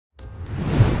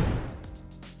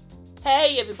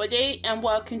Hey everybody, and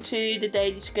welcome to the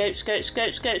Daily Scopes for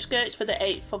the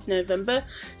 8th of November.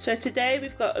 So today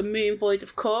we've got a moon void,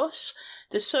 of course.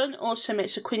 The Sun also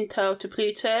makes a quintile to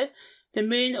Pluto. The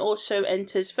Moon also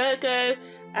enters Virgo,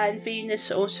 and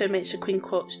Venus also makes a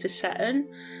quincunx to Saturn.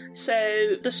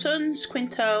 So the Sun's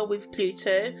quintile with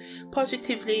Pluto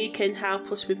positively can help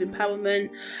us with empowerment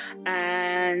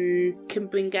and can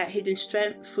bring out hidden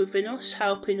strength within us,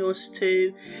 helping us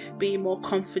to be more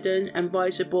confident and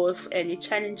rise above any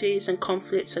challenges and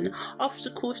conflicts and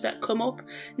obstacles that come up.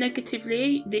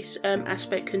 Negatively, this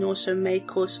aspect can also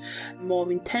make us more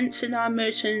intense in our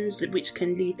emotions, which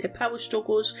can lead to power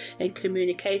struggles and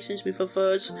communications with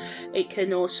others. It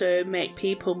can also make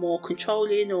people more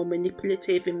controlling or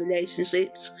manipulative in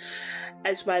relationships,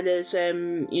 as well as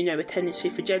a tendency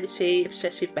for jealousy,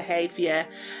 obsessive behaviour.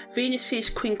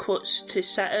 Venus's quincunx to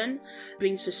Saturn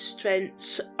brings the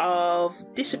strengths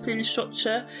of discipline and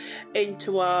structure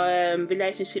into our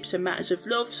relationships and matters of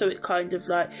love, so it kind of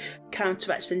like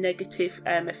counteracts the negative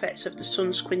effects of the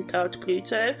Sun's quintile to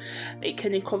Pluto. It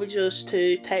can encourage us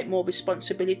to take more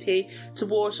responsibility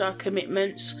towards our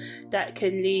commitments. That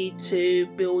can lead to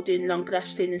building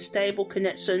long-lasting and stable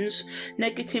connections.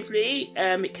 Negatively,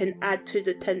 it can add to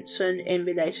the tension in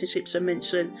relationships I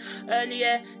mentioned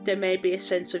earlier. There may be a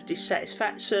sense of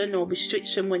dissatisfaction or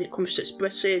restriction when it comes to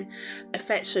expressing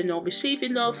affection or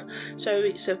receiving love. So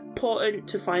it's important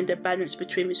to find a balance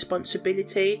between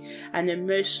responsibility and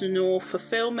emotional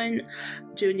fulfillment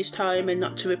during this time, and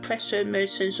not to repress your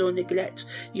emotions or neglect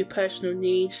your personal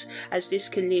needs, as this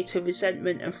can lead to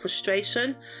resentment and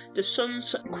frustration. The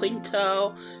Sun's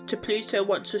quintile to Pluto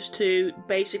wants us to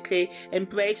basically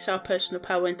embrace our personal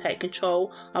power and take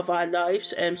control of our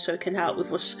lives, so it can help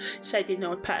with us setting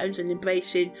old patterns and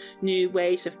embracing new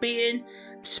ways of being.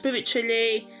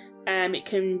 Spiritually, it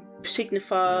can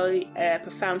signify a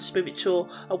profound spiritual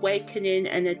awakening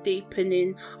and a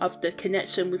deepening of the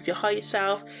connection with your higher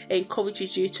self. It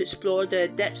encourages you to explore the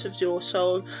depths of your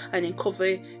soul and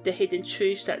uncover the hidden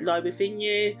truths that lie within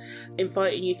you,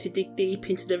 inviting you to dig deep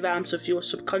into the realms of your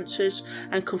subconscious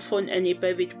and confront any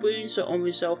buried wounds or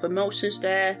unresolved emotions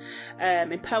there,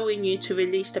 empowering you to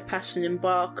release the past and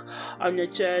embark on a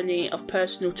journey of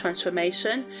personal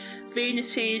transformation.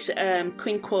 Venus's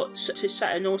quincunx to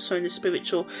Saturn, also on the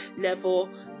spiritual level,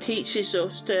 teaches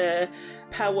us the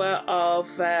power of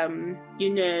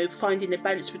finding a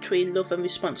balance between love and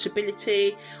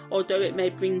responsibility, although it may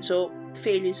bring up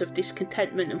feelings of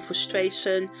discontentment and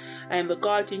frustration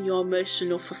regarding your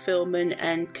emotional fulfillment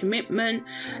and commitment.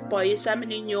 By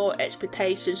examining your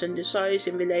expectations and desires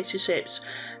in relationships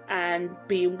and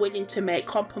being willing to make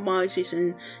compromises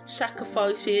and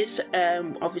sacrifices,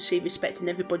 obviously respecting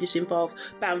everybody's involved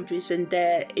boundaries and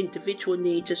their individual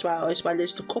needs as well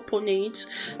as the couple needs,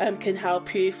 can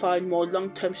help you find more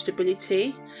long-term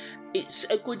stability. It's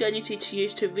a good energy to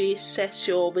use to reassess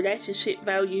your relationship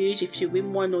values, if you're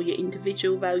in one, or your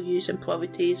individual values and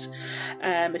priorities,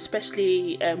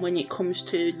 especially when it comes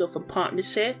to love and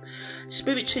partnership.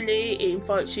 Spiritually, it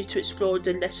invites you to explore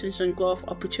the lessons and growth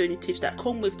opportunities that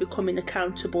come with becoming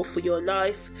accountable for your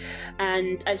life.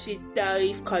 And as you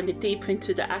dive kind of deeper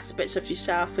into the aspects of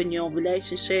yourself and your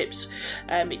relationships,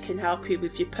 it can help you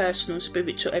with your personal and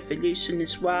spiritual evolution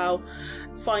as well.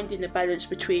 Finding a balance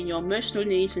between your emotional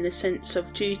needs and a sense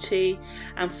of duty,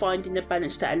 and finding a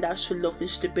balance that allows for love and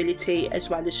stability as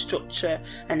well as structure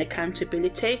and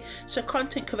accountability. So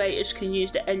content creators can use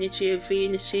the energy of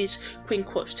Venus's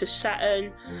quincunx to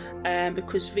Saturn,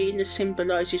 because Venus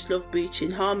symbolises love, beauty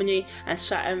and harmony, and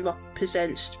Saturn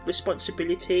represents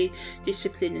responsibility,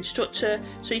 discipline and structure.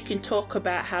 So you can talk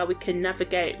about how we can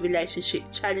navigate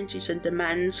relationship challenges and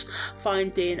demands,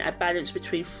 finding a balance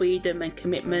between freedom and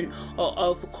commitment, or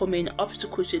overcoming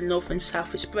obstacles in love and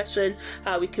self-expression,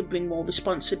 how we can bring more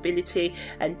responsibility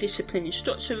and discipline and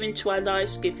structure into our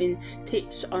lives, giving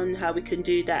tips on how we can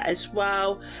do that as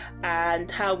well, and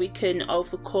how we can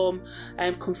overcome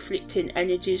conflicting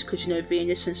energies, because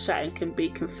Venus and Saturn can be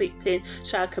conflicting.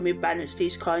 So how can we balance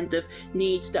these kind of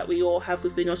needs that we all have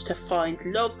within us to find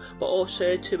love, but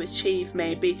also to achieve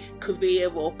maybe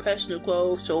career or personal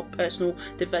growth or personal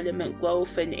development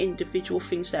growth and individual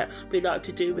things that we like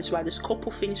to do, as well as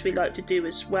couple things we like to do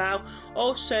as well.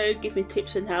 Also giving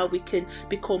tips on how we can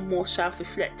become more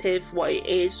self-reflective, what it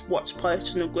is, what's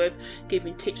personal growth,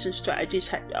 giving tips and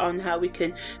strategies on how we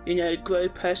can grow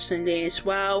personally as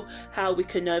well, how we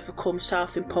can overcome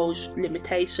self-imposed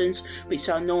limitations, which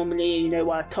are normally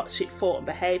our toxic thought and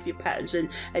behaviour patterns and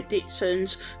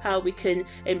addictions, how we can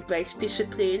embrace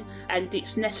discipline and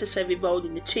its necessary role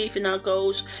in achieving our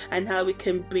goals, and how we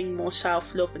can bring more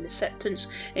self-love and acceptance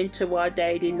into our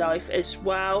daily life as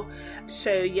well.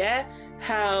 So yeah,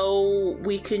 how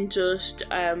we can just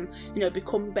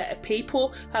become better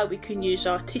people, how we can use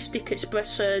artistic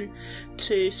expression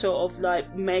to sort of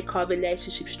like make our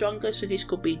relationship stronger. So this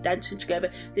could be dancing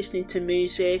together, listening to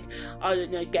music, I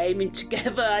don't know, gaming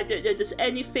together, I don't know, just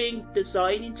anything,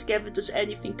 designing together, just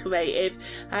anything creative.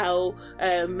 How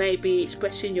maybe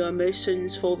expressing your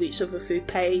emotions for each other through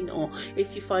pain, or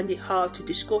if you find it hard to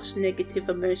discuss negative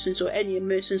emotions or any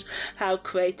emotions, how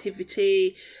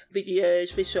creativity,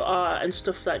 videos, visual art and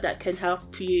stuff like that can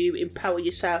help you empower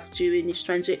yourself during this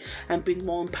transit and bring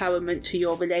more empowerment to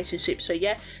your relationship. So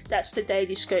yeah, that's the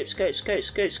daily scope for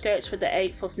the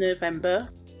 8th of November.